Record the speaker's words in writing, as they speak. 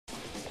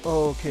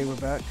Okay, we're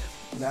back.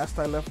 Last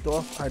I left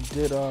off, I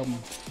did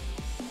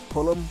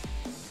Pullum,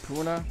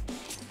 Pruna,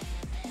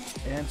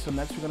 and so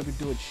next we're gonna be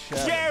doing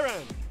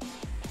Sharon.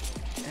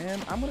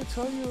 And I'm gonna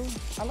tell you,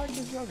 I like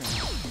this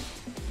juggernaut.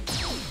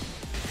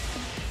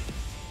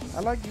 I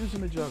like using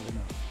the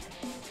juggernaut.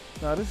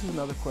 Now this is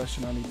another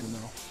question I need to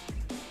know.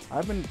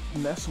 I've been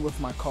messing with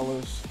my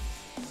colors.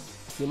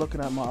 If you're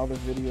looking at my other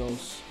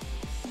videos,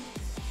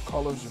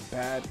 colors are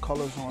bad.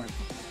 Colors are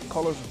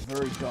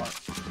very dark.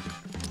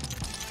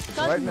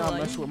 So right now I'm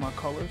messing with my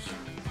colors.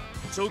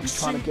 I'm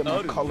trying to get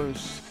my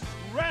colors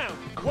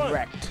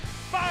correct.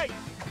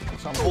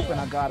 So I'm hoping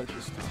I got it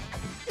this time.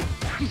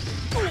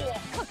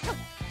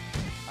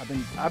 I've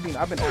been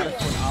at it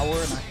for an hour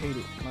and I hate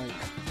it. Like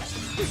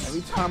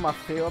every time I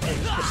fail, I just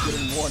keep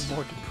getting more and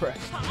more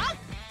depressed.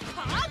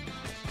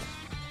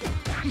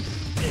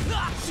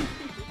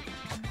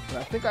 But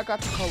I think I got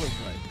the colors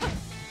right.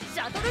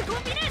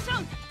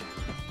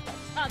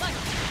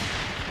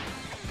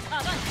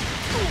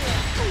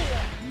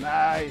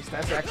 Nice,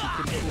 that's actually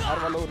pretty cool. How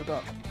do I load it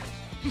up?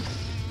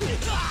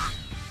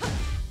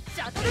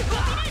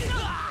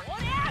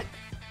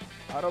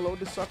 How do I load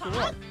this sucker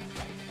up?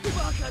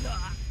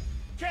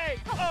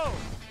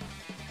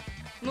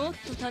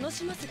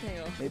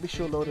 Maybe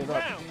she'll load it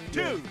up.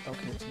 Yeah.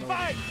 Okay, it's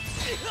loaded.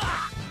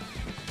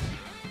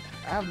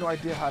 I have no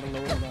idea how to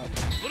load it up.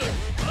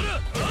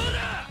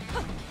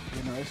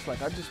 You know, it's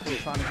like I just been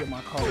trying to get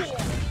my colors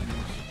correct.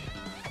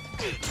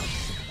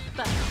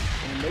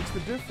 And it makes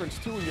the difference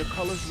too when your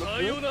colors look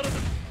good.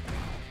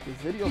 The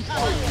video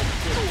quality looks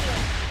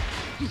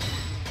good.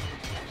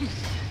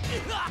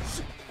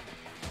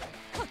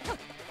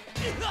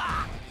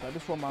 So I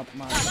just want my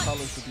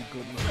colors to be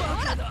good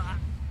looking.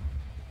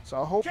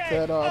 So I hope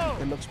that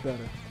it looks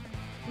better.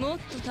 I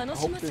hope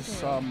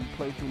this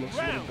playthrough looks a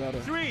little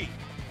better.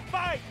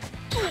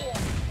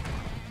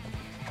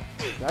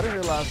 I didn't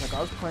realize, like,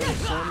 I was playing The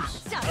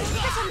Sims.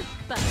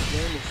 The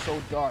game is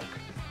so dark.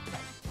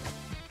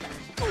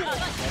 So I've been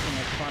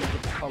like trying to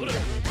get the colors good.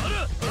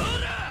 I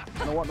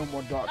don't want no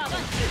more dark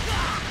colors.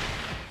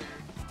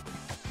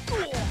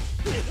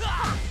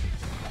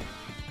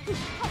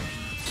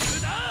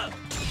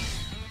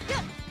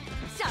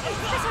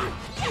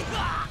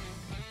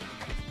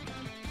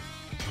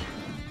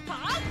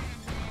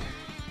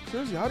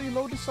 Seriously, how do you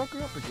load the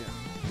sucker up again?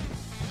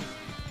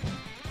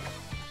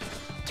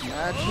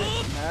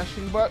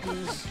 Mashing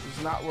buttons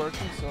is not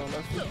working, so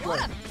let's just play.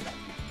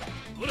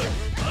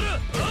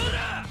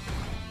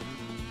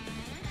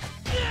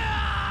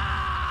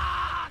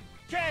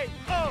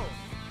 KO!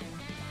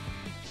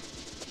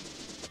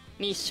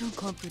 Mission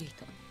complete.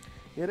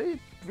 Yeah, they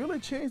really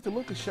changed the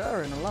look of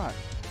Sharon a lot.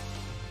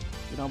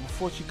 You know,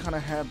 before she kind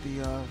of had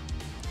the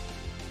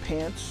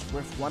pants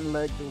with one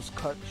leg that was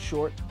cut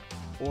short,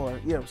 or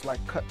yeah, it was like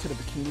cut to the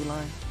bikini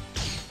line.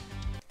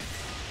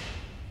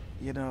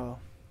 You know,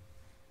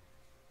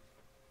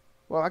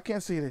 well, I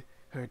can't say that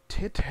her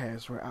tit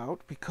hairs were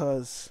out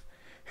because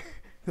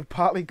the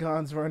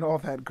polygons weren't all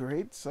that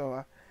great,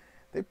 so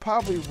they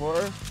probably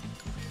were.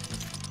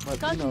 But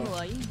you know,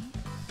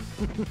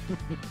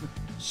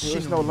 there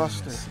was no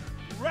luster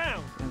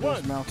in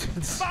those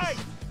mountains.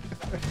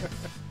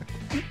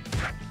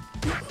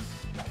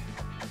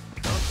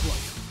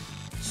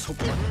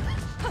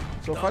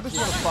 So if I just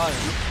want to fire,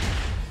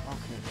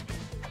 okay.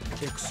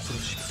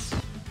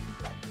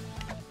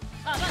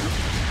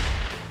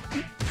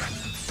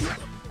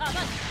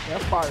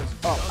 That fire's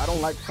up. I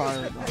don't like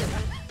fire though.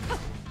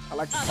 I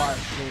like to fire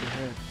straight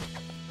ahead.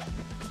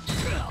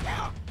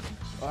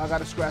 Oh, I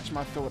gotta scratch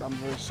my throat. I'm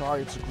very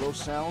sorry. It's a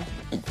gross sound.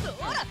 I'm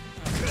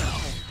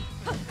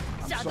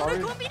sorry.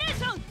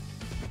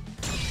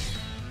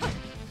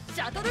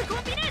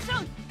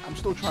 I'm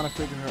still trying to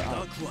figure her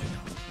out.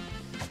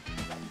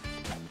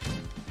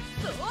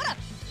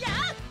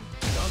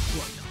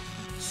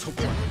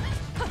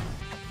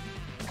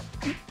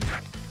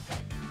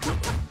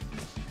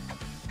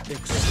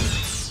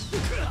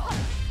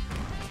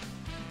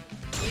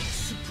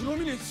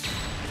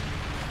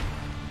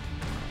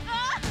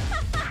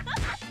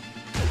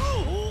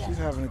 She's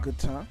having a good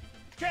time.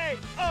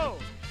 KO!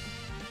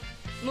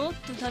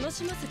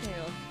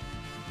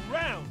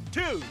 Round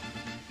 2,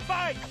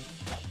 fight!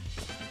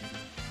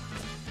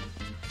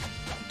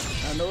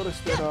 I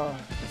noticed that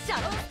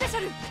the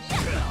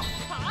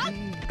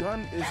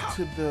gun is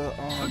to the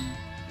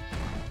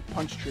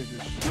punch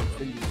triggers,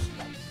 fingers,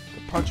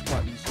 the punch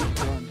buttons of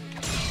the gun.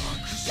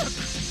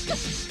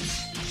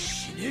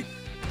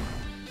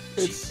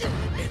 It's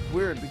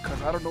weird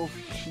because I don't know if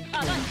she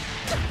can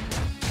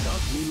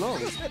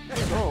reload.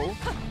 So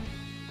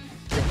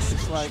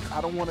it's like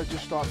I don't want to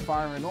just start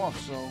firing off.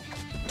 So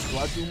do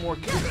I do more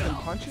kicks than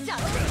punches?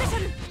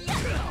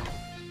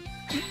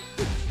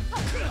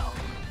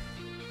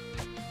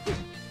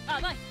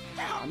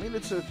 I mean,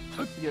 it's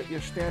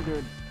your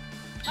standard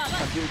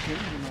Hadouken,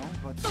 you know,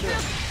 but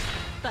still.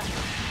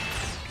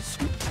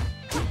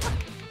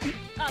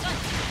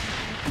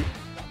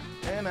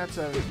 And that's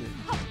everything.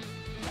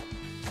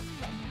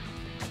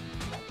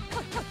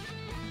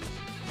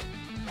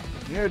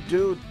 Here,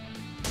 dude.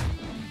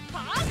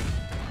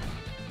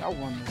 I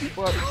won this,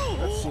 but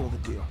let's seal the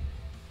deal.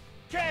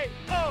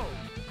 KO!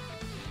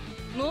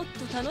 もっ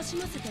と楽し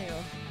ませてよ。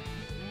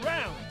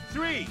 Round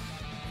 3,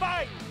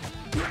 fight!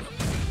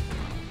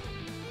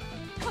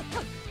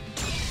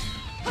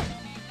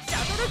 シャ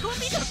トルコン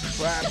ビネーショ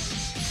ン。 Crap.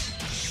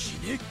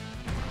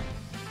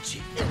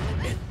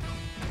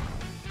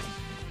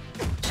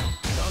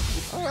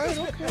 Alright,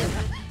 okay.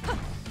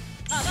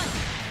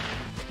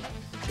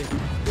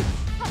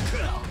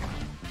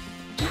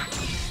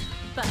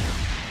 バカ。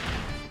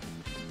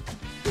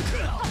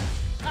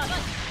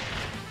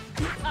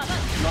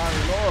 Not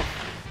enough.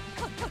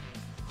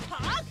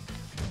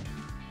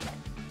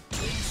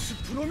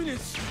 プロミネン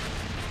ス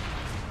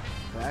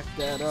Back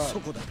that up. そ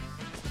こだ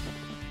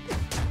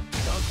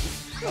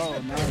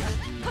Oh, nice,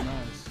 dude,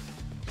 nice.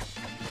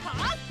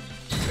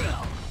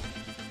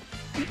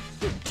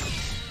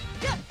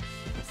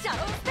 シャロ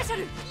ンスペシャル。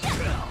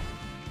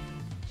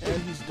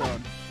 And he's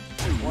done.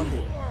 One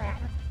hit.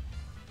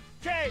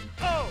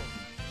 KO!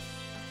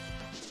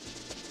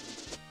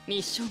 ミ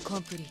ッションコ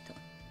ンプリート。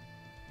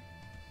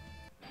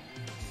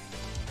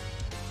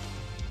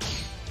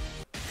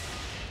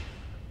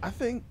 I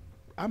think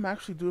I'm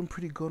actually doing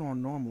pretty good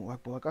on normal.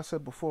 Like I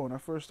said before, when I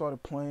first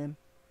started playing,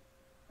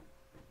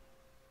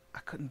 I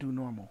couldn't do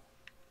normal.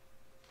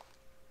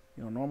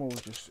 You know, normal was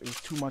it was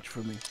too much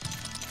for me.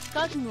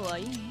 覚悟は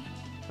いい？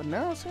 But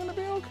now it's gonna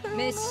be okay.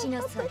 召しな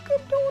I さい。 think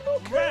I'm doing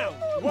okay. Round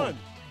 1,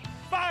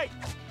 fight!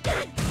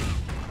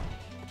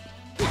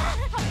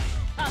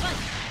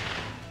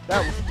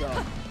 That was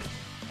dumb.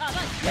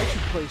 Makes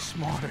you play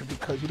smarter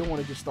because you don't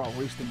want to just start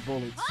wasting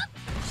bullets.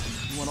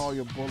 You want all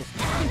your bullets to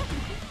come.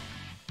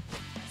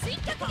 追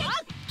加撃。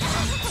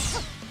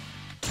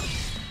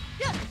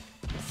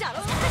シャロ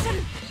ンスペシャル。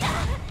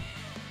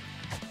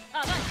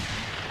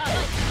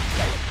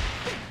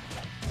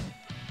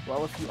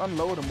Well, if you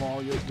unload them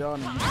all, you're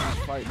done and you can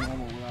just fight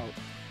normal without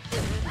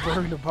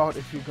worrying about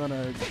if you're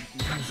gonna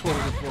use all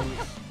the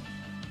bullets.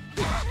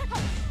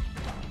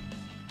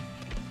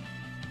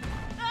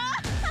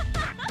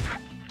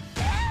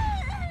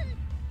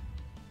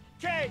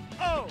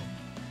 KO!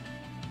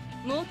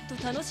 もっと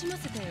楽しま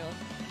せてよ。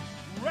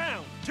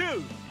 Round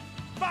 2,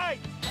 fight!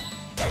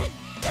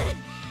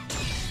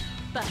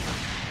 バカ。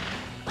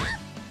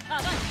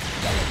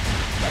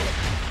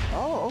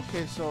 Oh,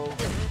 okay, so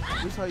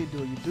this is how you do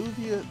it. You do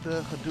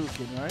the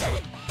Hadouken,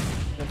 right?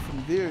 And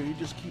from there, you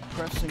just keep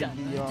pressing the,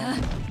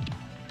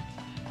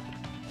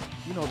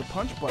 you know, the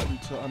punch button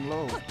to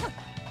unload.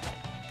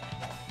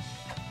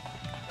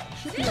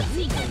 Should be a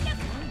reload.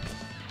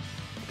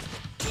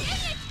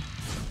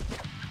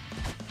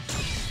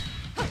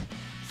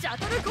 シャ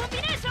トルコンビ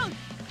ネーション。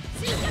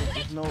追加撃。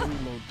 There's no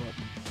reload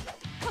button.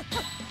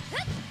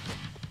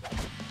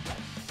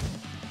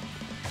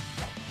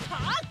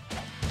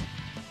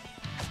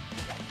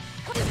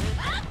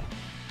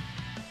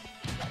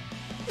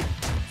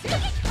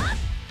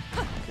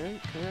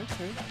 Okay,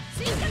 okay.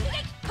 追加撃。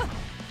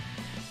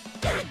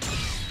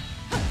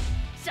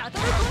シャト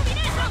ルコンビネ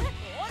ーション。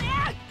おりゃ。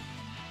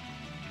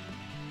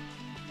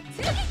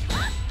追撃。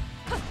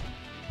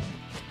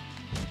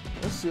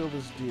 Let's seal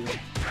this deal.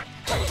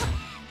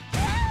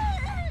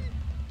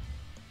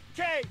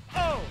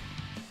 KO!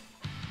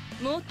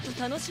 もっと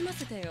楽しま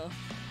せてよ。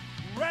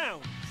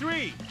 Round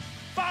 3,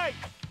 fight!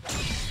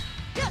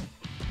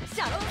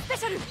 シャロンスペ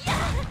シャル。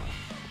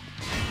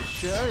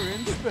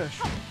 Sharon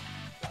special.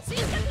 追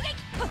加撃。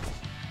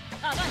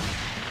甘い。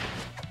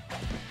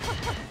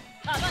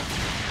甘い。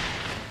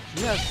 She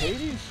has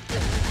Hades?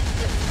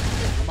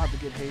 I'm about to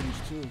get Hades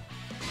too.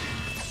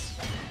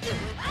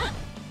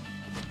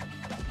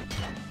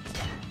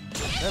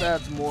 That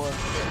adds more.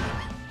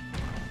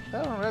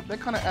 That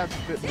kind of adds a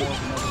bit more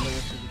of another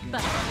layer to the game.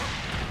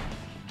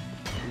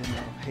 You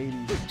know,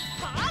 Hades.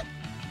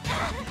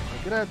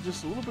 Like it adds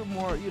just a little bit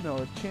more, you know,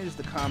 it changes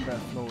the combat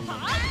flow a little.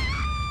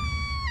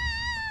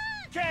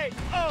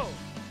 KO!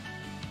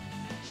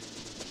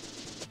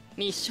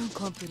 ミッション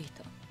コンプリー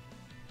ト。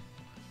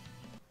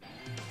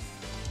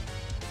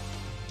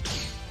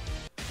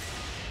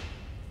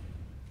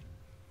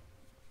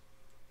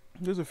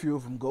 There's a few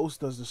of them. Ghost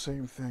does the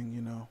same thing,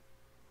 you know.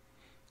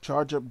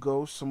 Charge up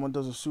Ghost, someone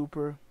does a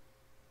super.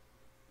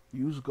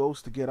 Use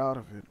Ghost to get out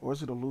of it. Or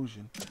is it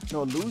Illusion?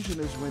 No, Illusion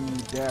is when you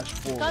dash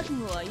forward. 覚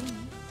悟はいい？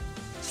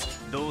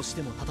どうし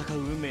ても戦う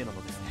運命な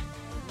のですね。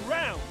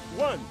 Round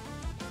 1,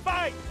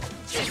 fight!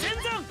 視線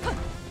山。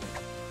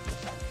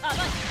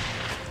甘い。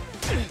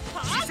視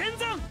線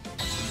山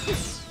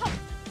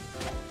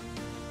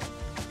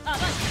甘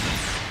い。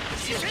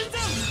視線山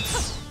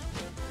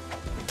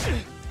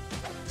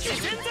視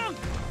線山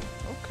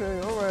Okay,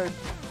 alright.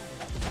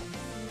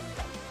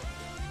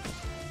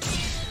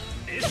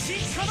 熱心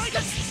かまいた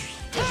ち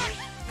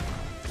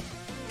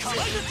かまい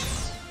たち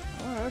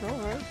Alright,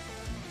 alright.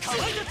 かま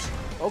いたち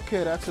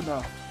Okay, that's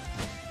enough.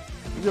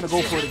 You're gonna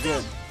go for it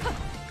again.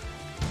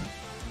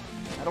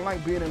 I don't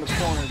like being in the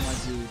corner, my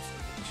dudes.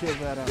 Chill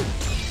that out.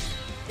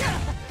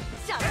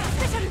 シャロンス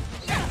ペシャル。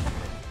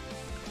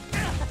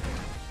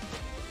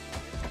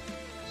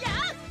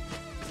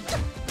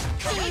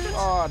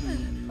Oh,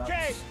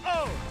 nuts.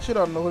 KO. Should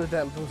have loaded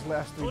those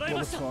last 3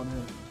 bullets on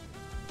him.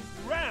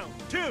 Round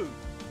 2.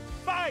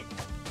 Fight.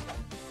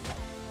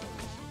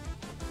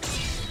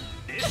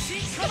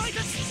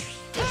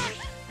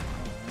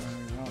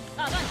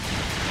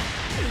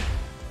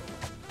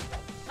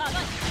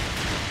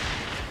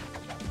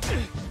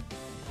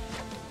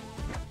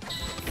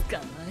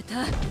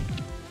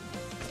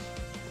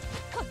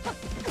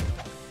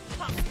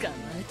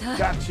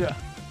 Gotcha.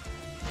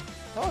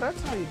 Oh,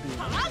 that's how you do it.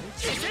 Alright.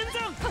 Sharon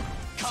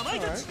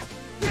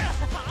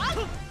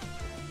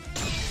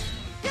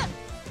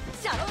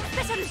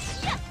special.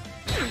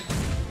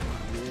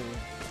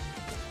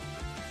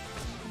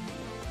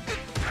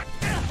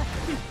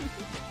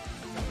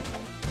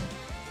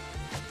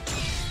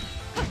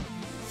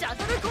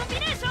 Shuttle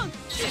combination.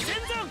 These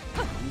plans are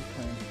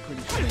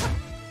pretty shit.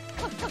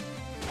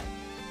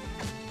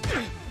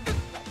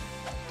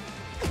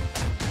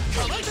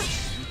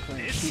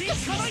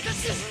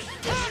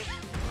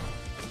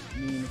 I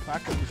mean, if I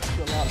could just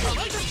chill out, I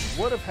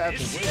would have had the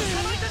win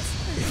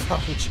if I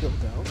would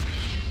chilled out.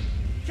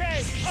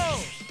 KO.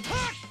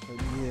 But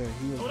yeah,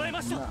 he was like,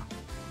 nah.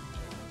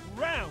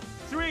 Round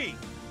 3.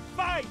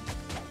 Fight.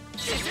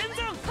 Sharon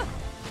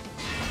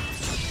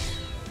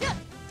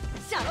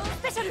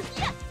special.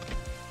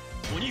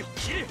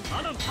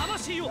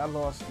 I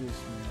lost this, man.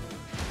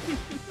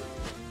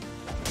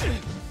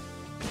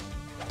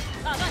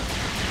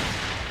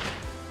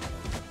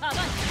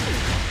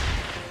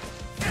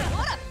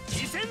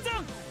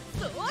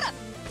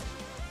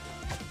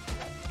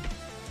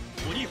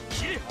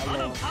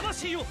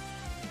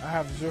 I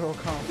have 0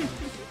 confidence.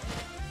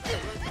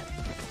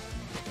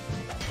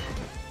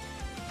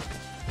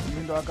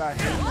 Even though I got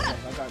hit, I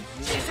got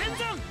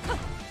 0 confidence.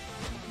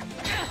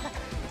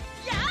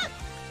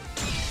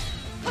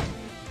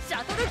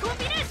 Shuttle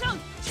combination.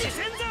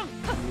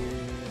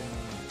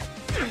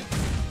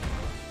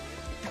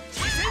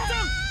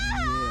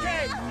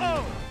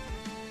 KO.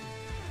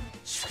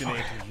 宿命と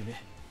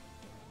夢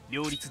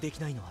両立でき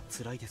ないのは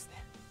辛いです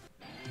ね。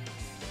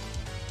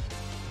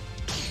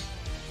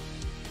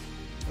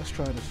 Let's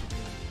try this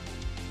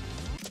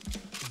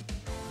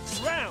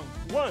Round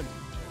 1.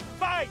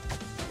 Fight.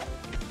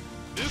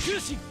 無空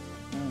心 again.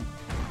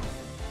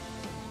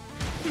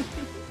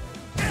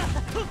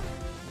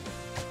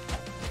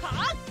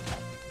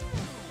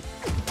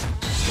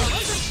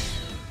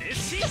 熱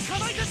心か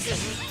まいたち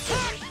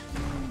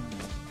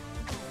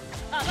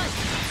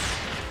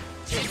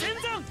自然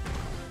山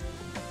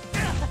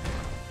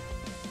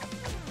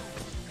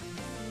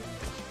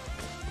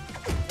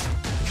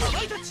か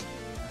まいたち I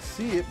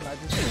see it, but I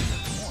just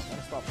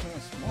gotta stop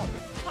playing smarter.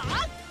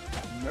 I'm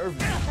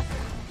nervous.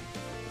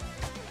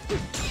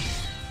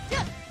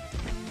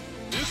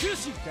 無空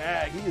心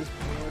Dang, he is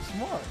playing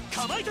smart.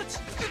 かまいたち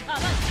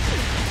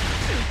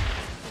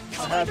I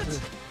have to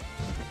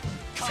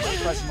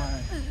fight like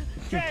mine.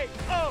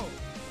 KO.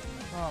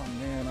 Oh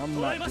man, I'm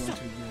not doing too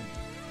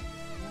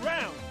good.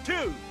 Round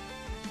 2.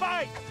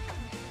 Fight.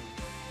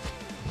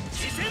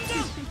 自然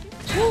山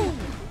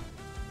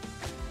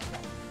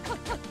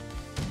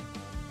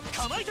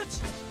かまいた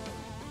ち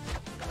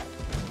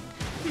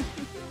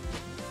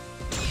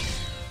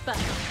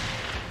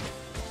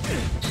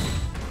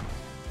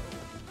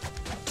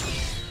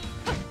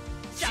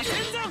自然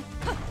山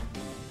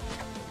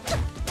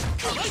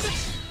かまいたち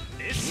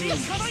熱心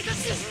かまいたち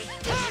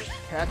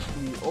Catch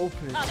me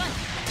open. か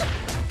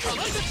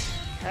まいたち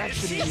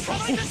Catch me か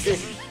まいたち open.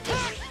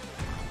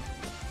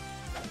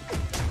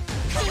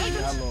 I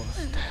lost.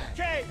 I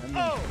KO.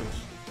 lost.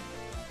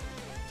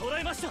 捉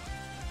えました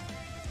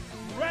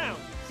Round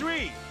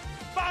 3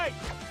 Fight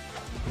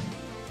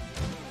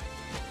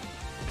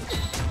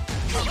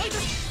かまいた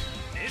ち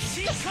熱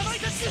心かまい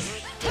たち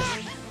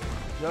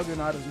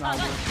Juggernaut is not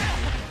working.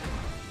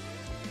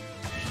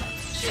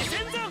 自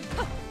然山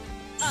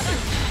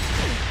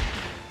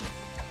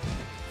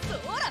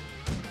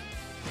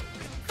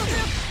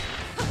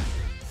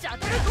シャ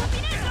トルコン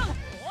ビネーション。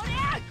おりゃ。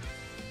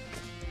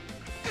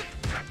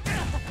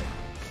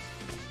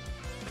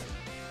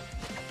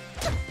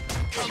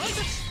かまいたち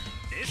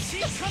熱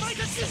心かまい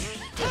たち 自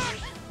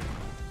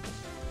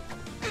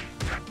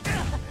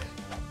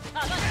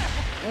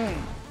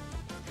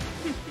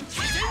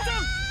然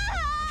山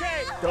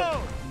KO.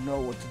 Don't know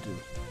what to do.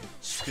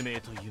 宿命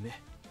と夢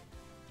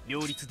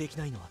両立でき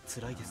ないのは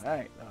辛いですね。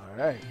 Alright,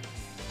 alright.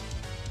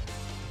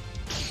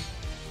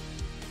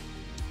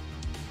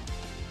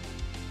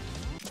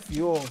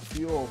 Fuel,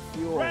 fuel,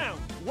 fuel. Round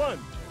 1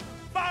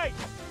 Fight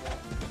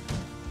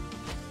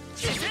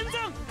自然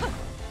山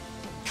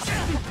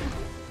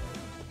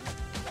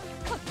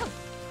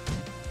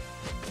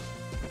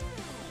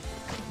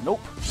Nope.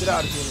 Get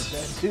out of here with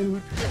that,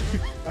 dude.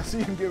 I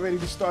see him get ready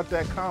to start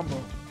that combo.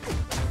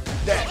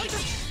 That.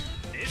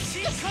 熱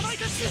心かまい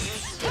たち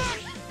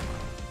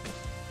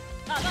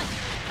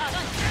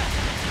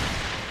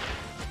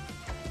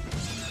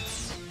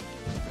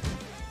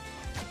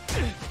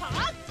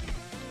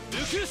無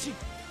空心か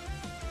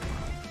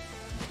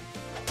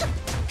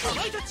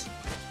まいたち シ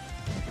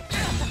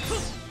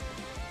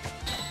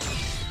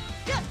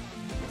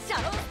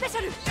ャロンスペシ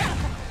ャル。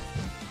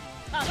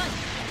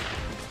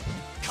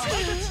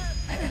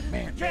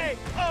Man,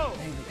 KO!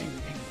 angry.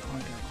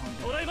 Calm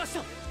捉えました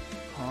down.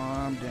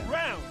 Calm down.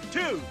 Round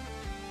 2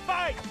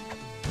 Fight!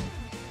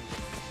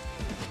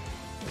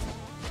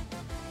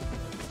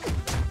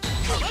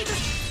 かまいたち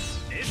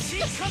熱心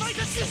かまい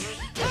たちそら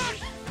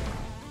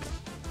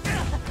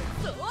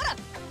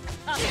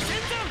あ前山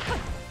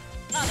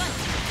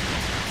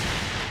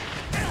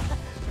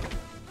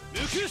無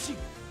空心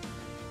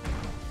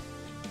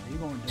You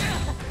going down?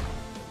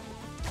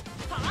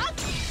 はっ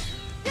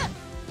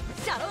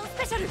シャロンス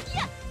ペシャルい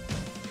や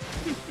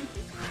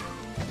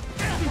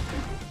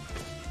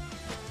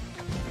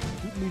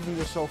Keep leaving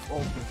yourself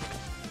open.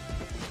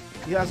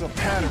 He has a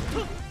pattern.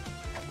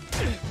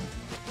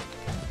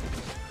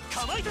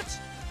 かまいたち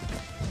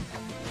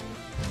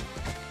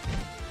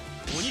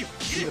鬼を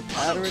切 See れ the あ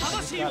pattern? の I just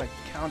魂を gotta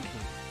counter it.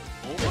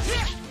 表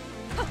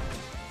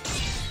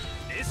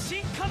熱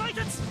心かまい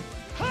たち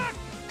はっ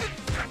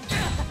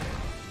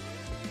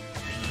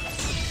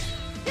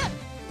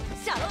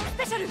シャロンス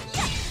ペシャルいや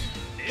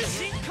熱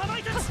心かま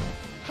いたちはっ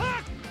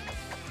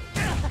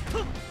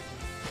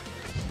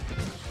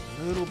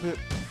A little bit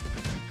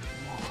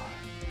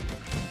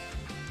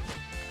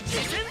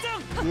前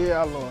山 more.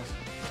 Yeah, I lost.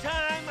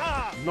 Time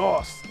up!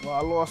 Lost. Well,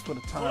 I lost with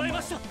a 捉え time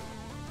ました out.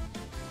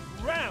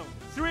 Round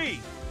 3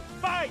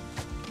 Fight!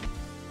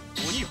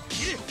 鬼を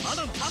切れあ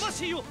の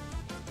魂をか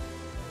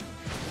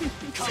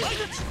まいた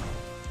ち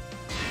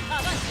あ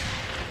ばん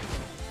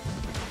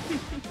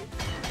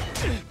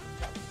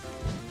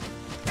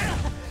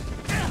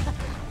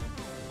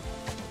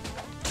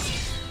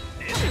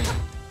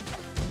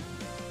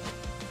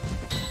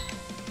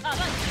あばん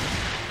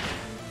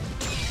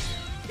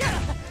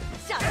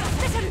シャロン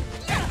スペシャルい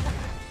や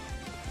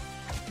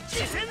自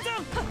戦山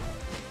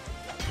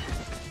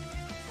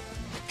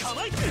か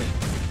まいたち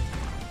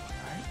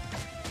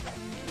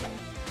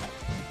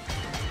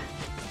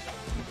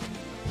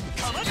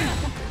かまいたち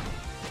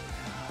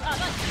あばん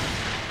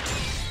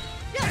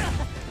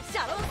シ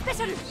ャロンスペ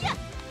シャルいや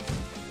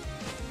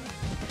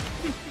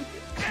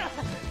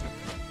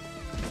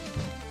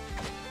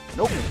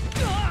Nope.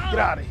 Get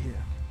out of here.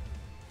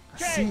 I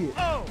see it.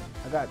 KO!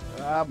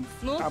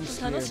もっ I'm と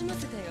scared. 楽しま Man.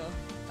 せてよ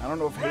I don't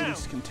know if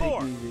Hades can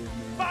take me there, man.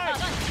 あ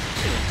Fight!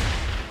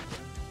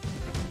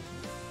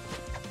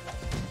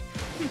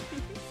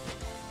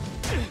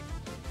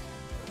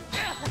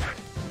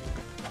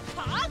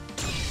 ばんはっ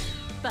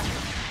バン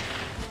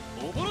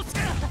おぼろす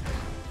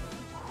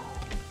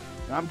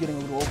I'm getting a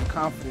little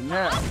overconfident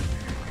now.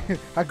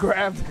 I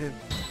grabbed him.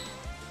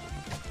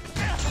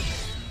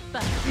 バ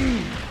ン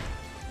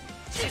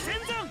自戦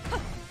山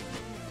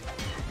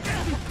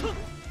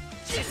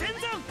自戦山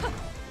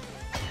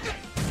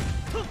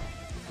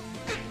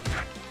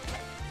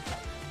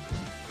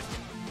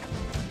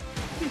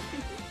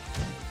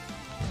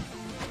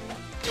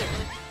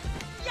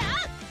や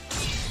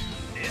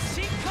熱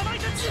心かまい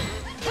たち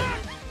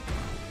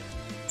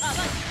あばん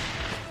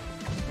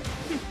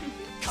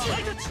かま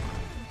いたち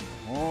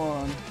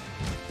On.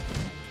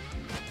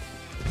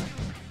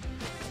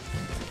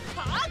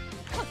 はっ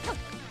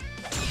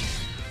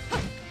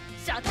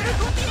シャトルコ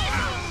ンビネー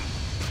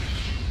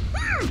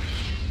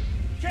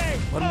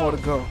One more to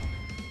go. ショ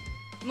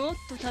ンもっ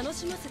と楽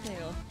しませて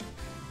よ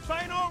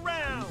Final You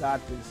round got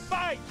this.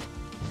 Fight!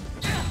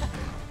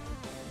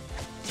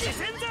 自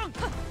戦山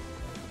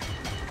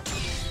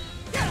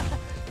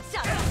シ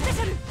ャロンスペシ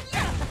ャルいや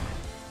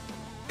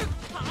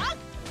はっはっ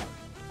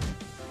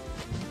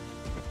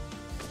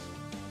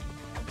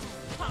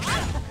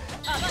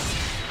あばん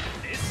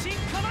熱心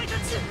かまいたち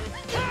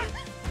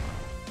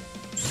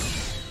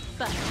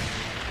バン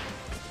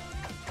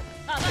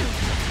あばん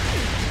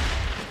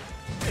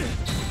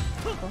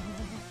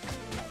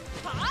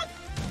はっ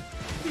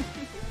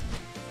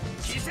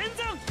自戦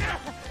山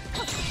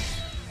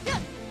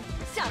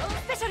シャロンス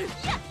ペシャルいや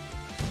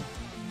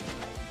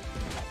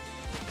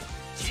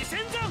自戦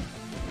山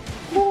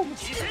Woo.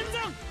 自戦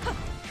山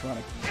Trying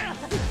to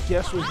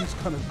guess where he's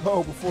gonna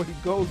go before he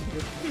goes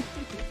there.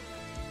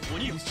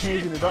 鬼を He's 切れ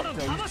changing it あ up の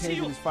though. He's 魂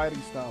changing を his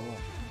fighting style up.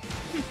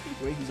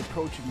 The way he's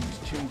approaching me, he's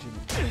changing it.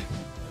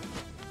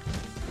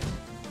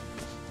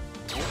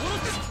 おぼろ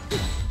す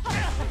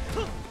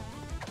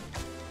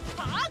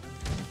はっ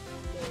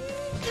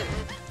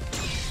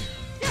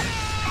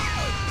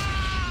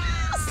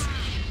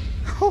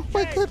Oh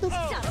my goodness. シ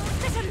ャロン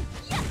スペシャルい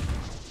や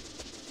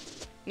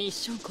ミッ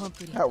ションコン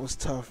プリート That was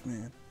tough,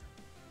 man.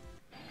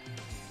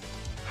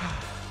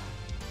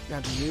 You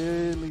had to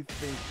really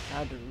think. I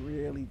had to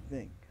really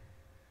think.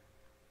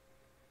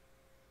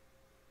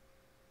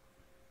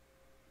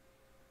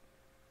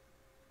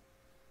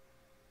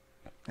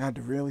 I had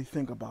to really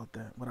think about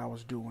that, what I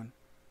was doing.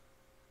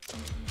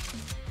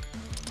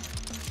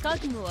 覚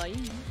悟はい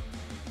い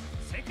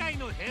世界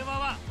の平和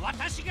は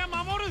私が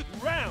守る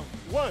Round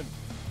 1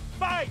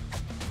 Fight!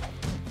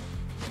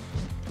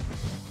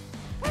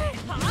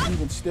 It's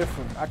even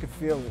stiffer. I can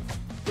feel it.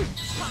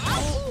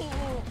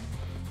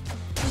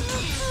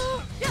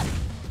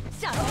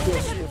 シャロン I スペ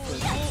feel シャル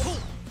stiffer.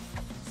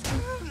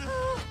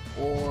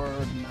 Or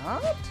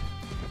not?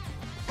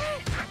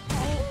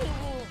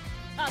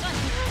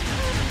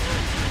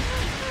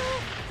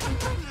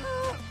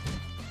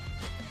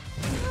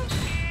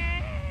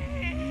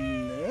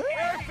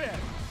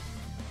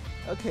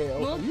 Okay,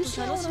 you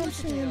see what I'm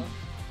saying?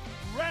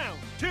 Round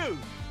 2,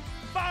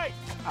 fight!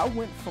 I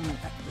went from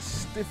the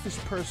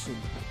stiffest person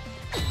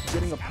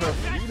getting a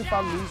perfect. Even if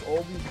I lose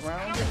all these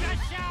rounds,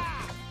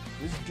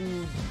 this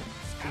dude is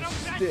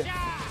stiff.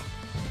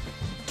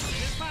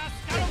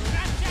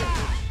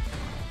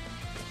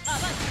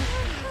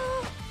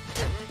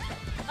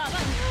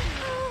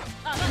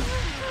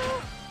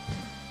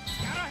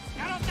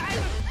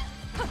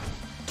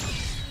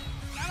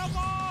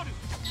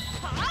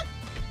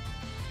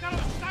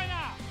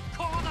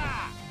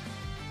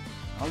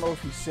 I don't know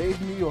if he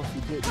saved me or if he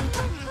didn't.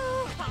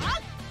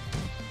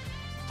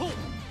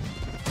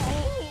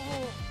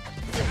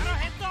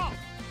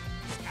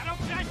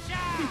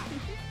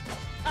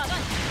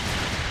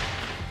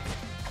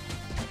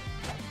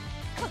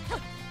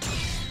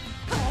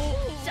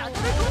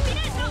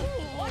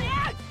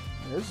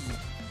 This is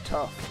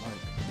tough.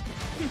 Like,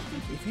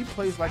 if he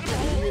plays like an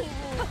idiot,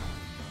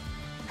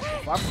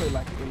 if I play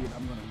like an idiot,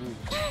 I'm gonna lose.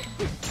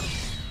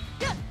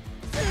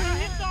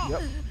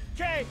 Yep.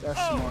 That's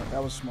smart.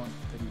 That was smart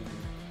thing to do.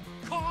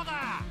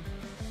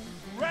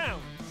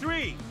 Round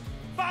 3,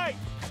 fight!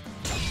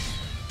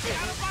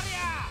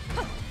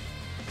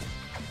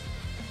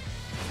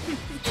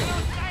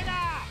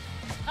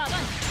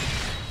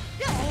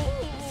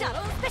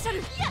 Sharon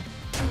special.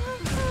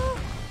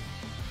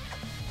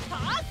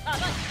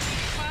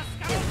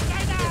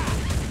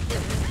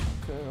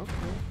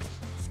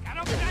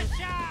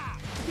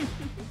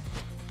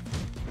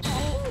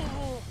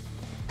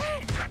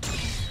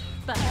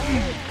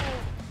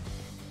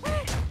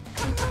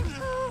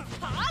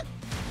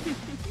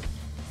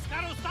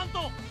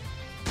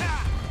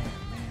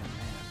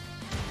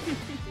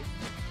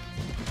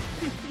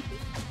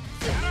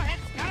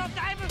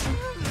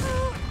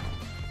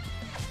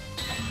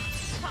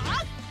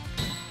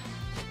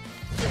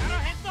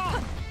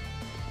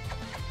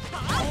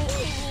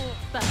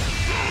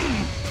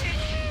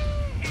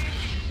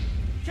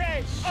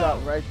 Shot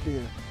right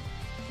there.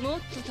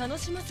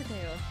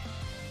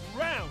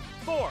 Round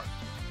 4,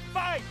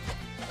 fight!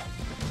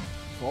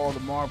 For all the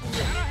marbles.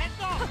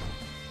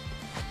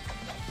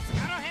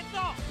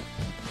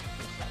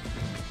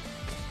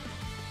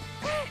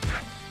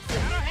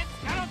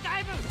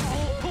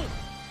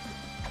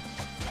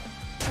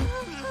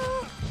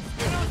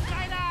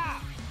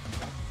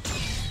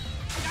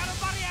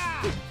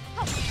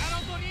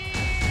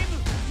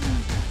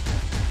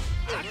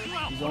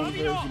 His own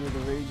version of the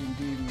Raging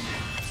Demon.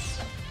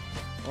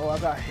 Oh, I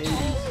got Hades.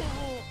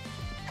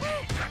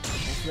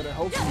 That's gonna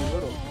help me a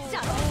little.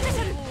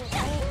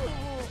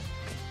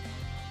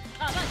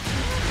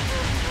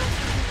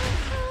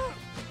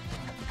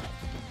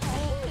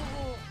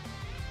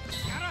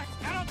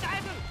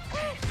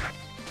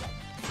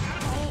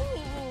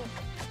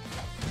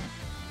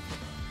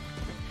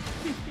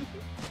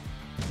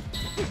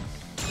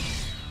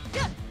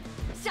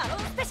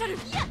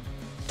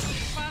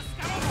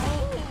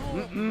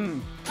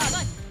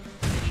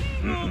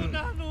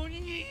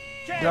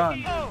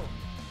 Done.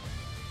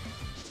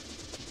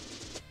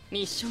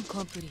 Mission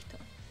complete.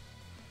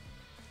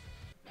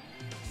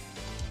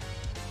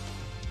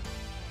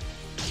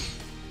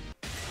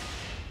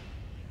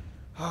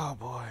 Oh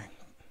boy.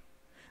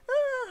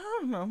 I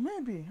don't know.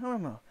 Maybe. I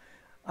don't know.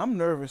 I'm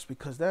nervous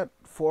because that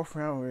fourth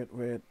round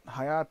with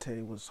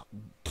Hayate was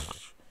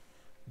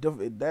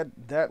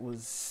that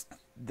was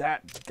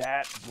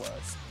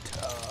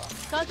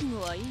tough.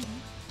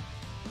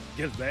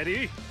 Get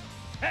ready.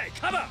 Hey,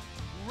 come on!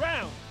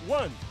 Round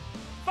 1,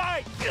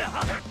 fight!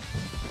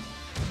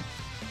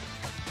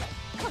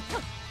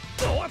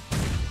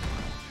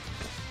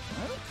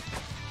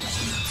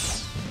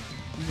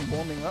 You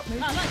warming up,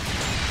 maybe?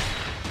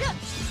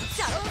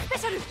 Sharon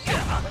special.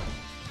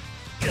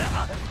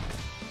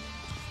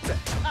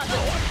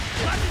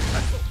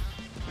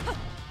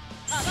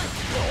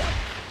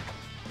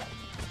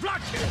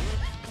 Block it!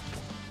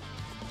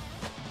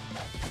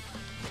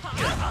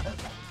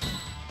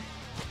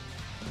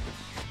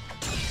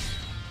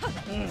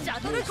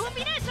 Shuttle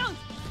combination.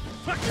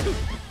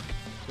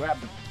 Grab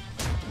him.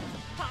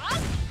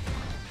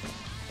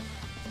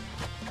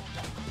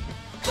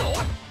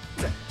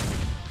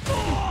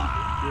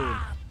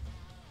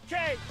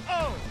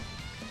 KO!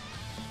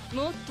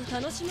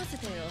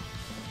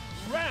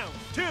 Round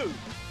 2,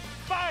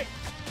 fight!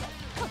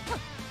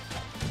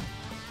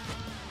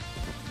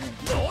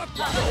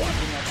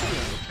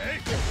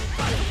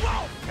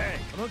 Hey,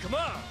 come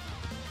on!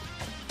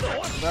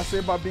 What I say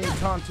about being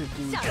taunted,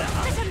 dude? Do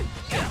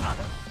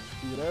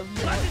whatever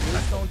you want.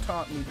 Just don't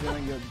taunt me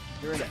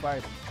during the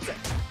fight.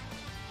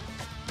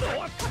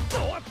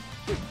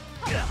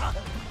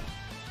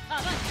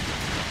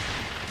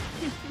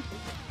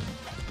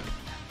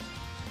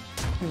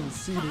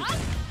 Seated.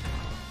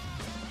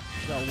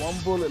 Got one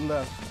bullet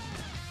left.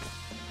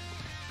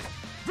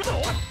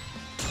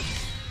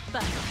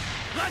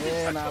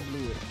 And I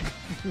blew it.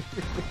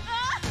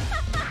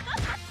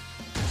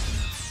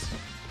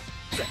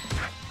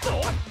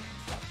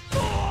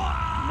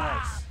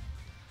 Nice.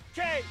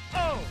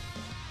 KO!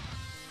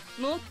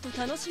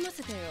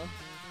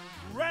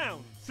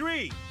 Round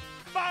 3,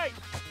 fight!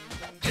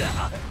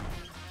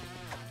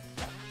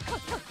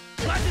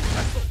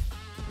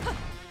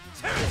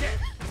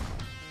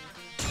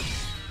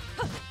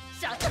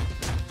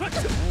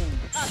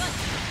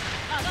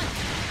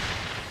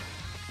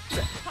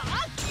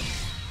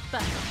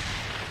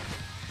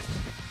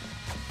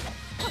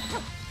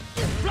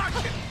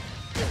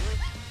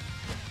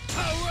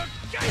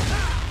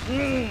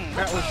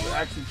 That was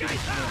actually pretty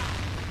smart.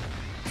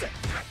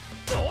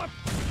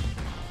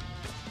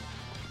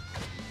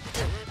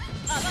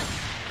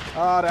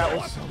 Oh, that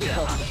was so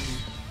tough.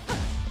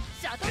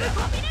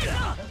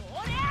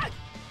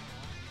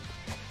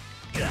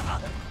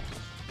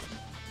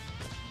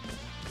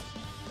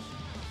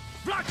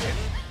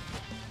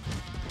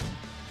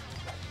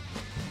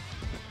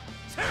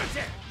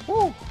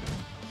 Woo!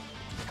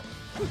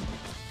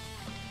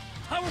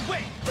 Power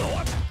way.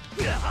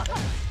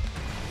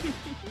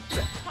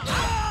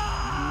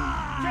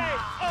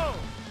 KO.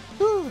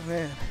 Woo,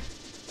 man.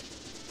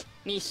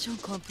 Mission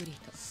complete.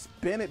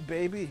 Spin it,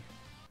 baby.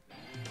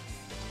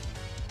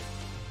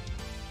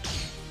 I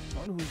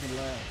wonder who's the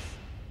last.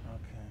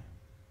 Okay.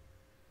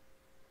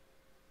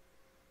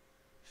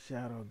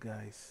 Shadow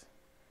guys.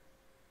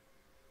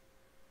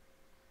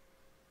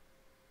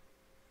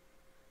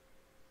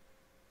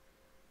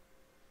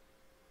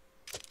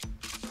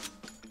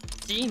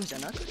 Team じゃ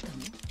なかったの?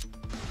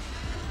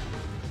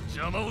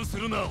 邪魔をす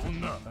るな、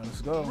女。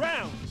 Let's go.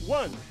 Round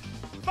 1.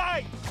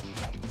 Fight.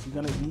 Is he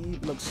gonna be?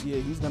 Looks, yeah,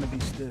 he's gonna be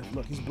stiff.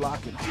 Look, he's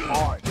blocking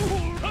hard.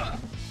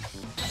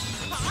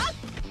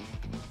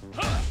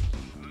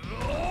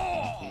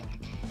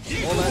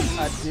 All that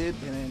I did,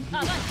 and then he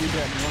just did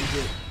that in one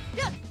hit.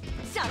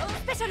 Sharon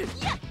special.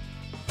 Yeah.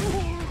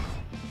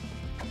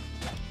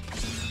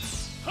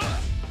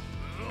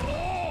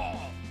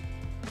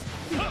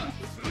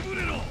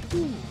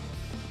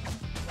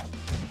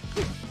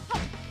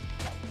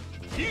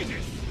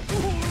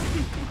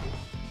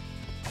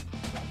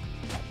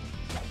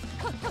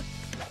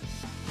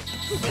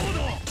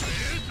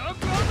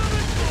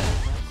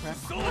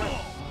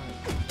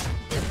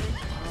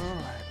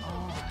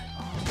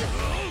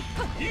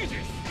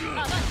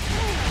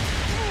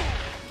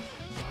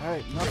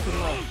 Alright,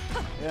 nothing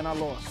left. And I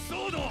lost.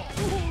 Sharon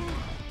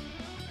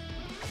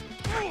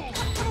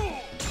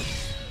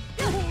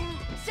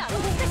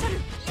special.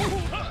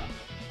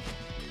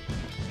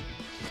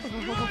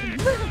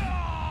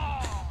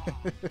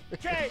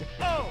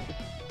 KO.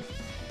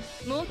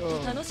 もっ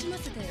と楽しま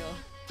せてよ。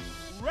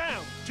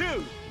 Round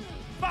 2.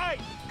 Fight.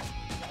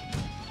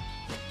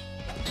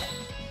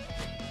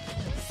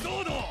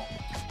 ソード。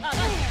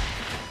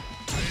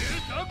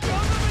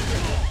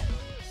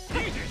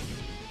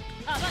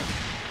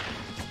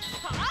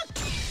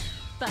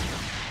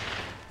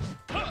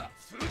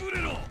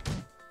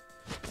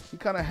He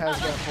kind of has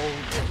that whole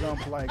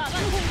jump like M.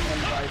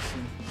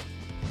 Bison.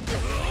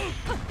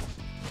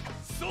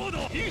 Sharon special.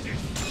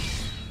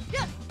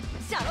 Yeah.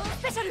 Sharon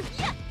special.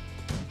 Yeah.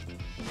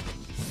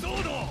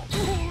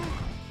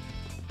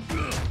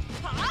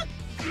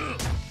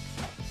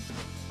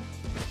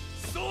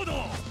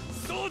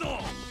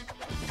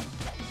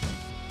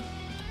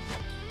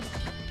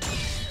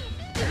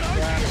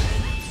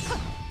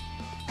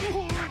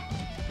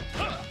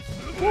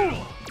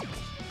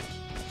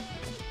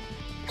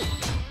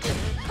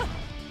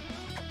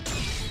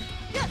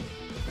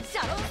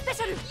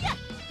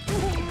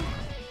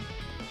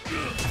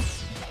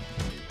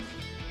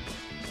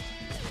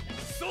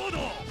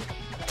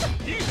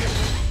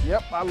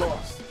 Yep, I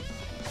lost.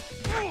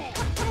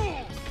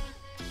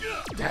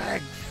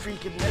 Dag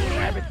freaking little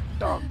rabbit,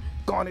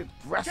 doggone it,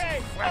 wrestle.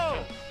 I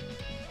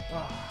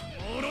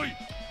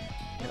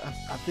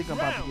think I'm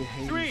about to get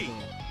Hades 3. though.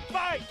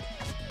 Fight.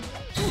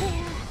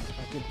 If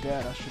I get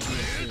that, I should be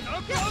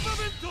okay.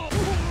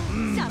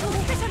 Sharon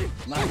special.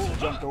 Nice, I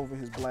jumped over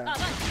his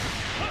blast.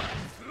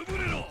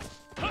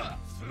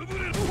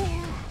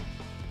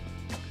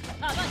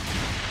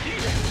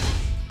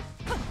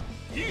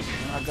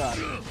 I got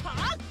it.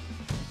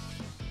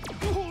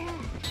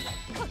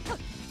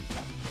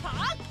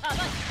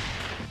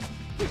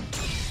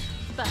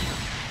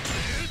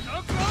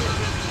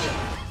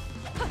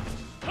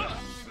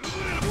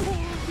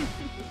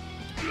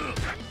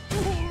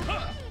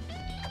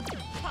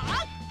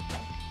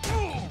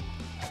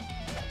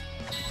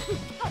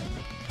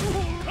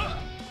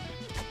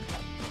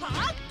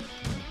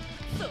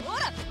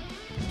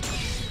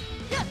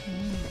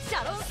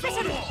 Sharon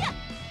special. Yeah.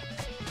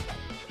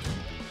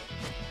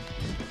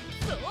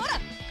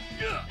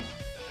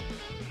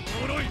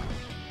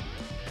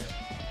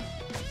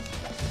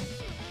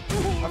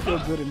 I feel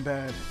good and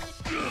bad.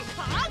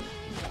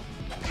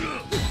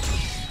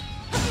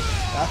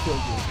 I feel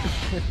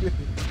good.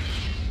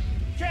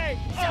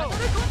 KO.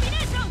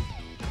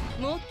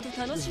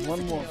 Just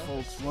one more,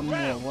 folks. One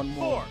Round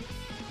more. 4.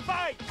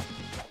 Fight.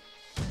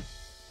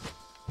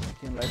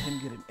 Can't let him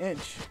get an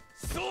inch.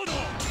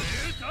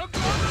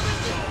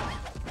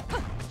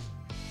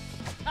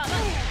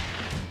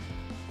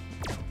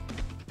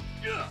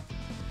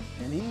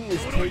 And he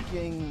is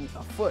taking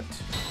a foot.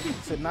 He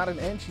said not an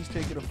inch, he's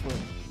taking a foot.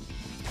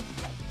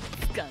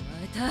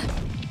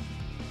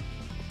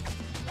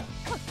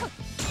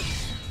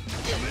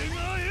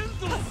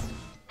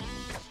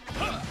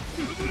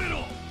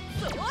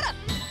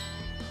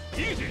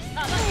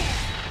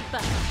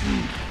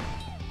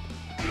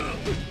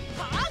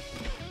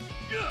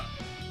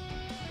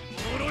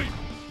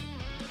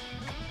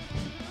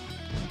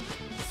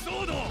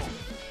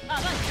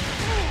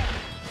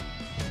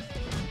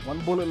 One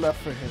bullet left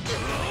for him.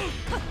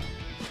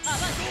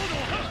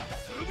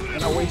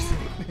 And I wasted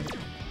it.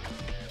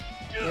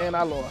 And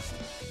I lost.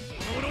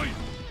 I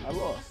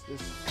lost.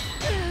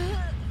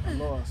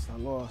 I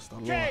lost.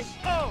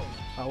 KO.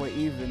 Oh, we're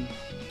even.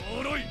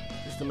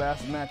 It's the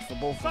last match for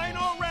both of us.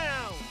 Final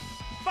round.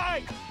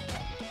 Fight.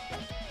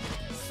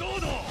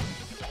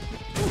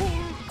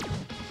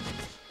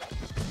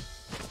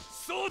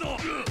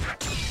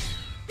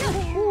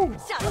 Woo.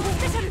 シャロンス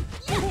ペシャル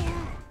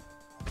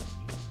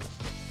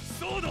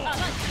や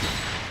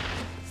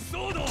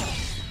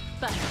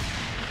バッ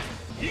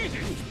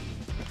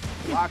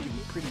Blocking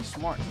pretty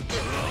smart.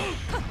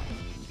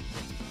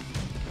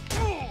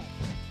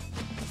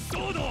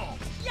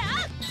 や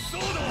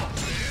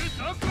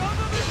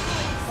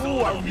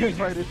Oh, I ran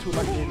right into it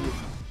like an idiot.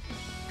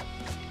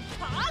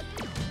 は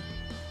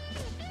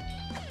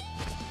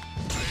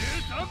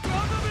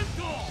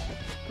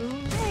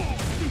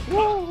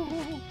Woo.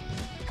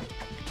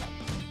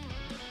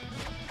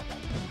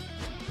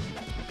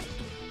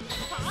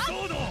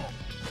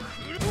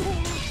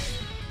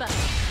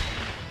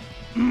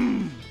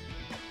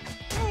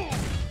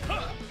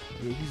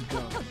 Yeah, he's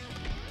done.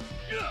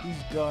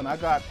 He's done. I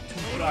got 2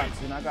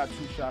 shots, and I got 2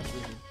 shots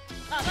with him.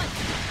 あば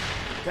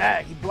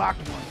Dang, he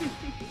blocked one.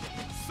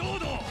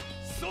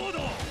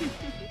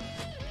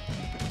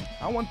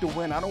 I want to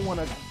win. I don't want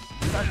to.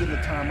 You're not getting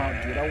the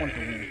timeout, dude. I want to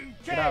win.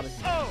 Get out of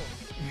here.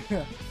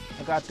 KO.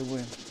 I got to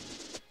win.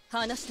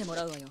 話しても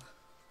らうわよ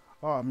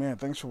Oh man,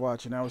 thanks for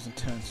watching. That was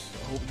intense.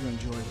 I hope you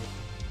enjoyed it.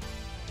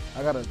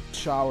 I gotta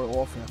shower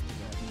off after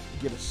that and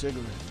get a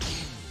cigarette.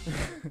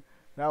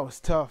 That was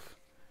tough.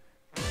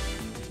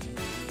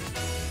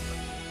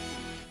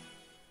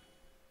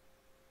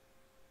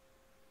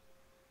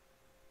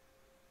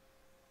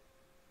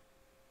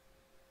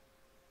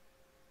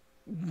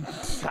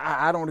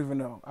 I don't even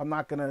know. I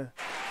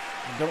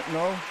don't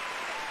know.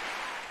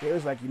 It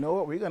was like, you know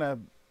what? We're gonna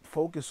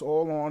focus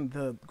all on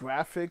the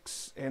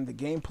graphics and the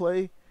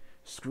gameplay.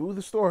 Screw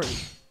the story.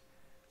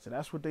 So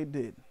that's what they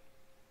did.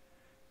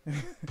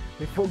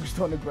 They focused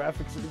on the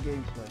graphics and the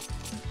gameplay.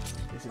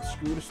 They said,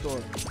 screw the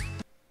story.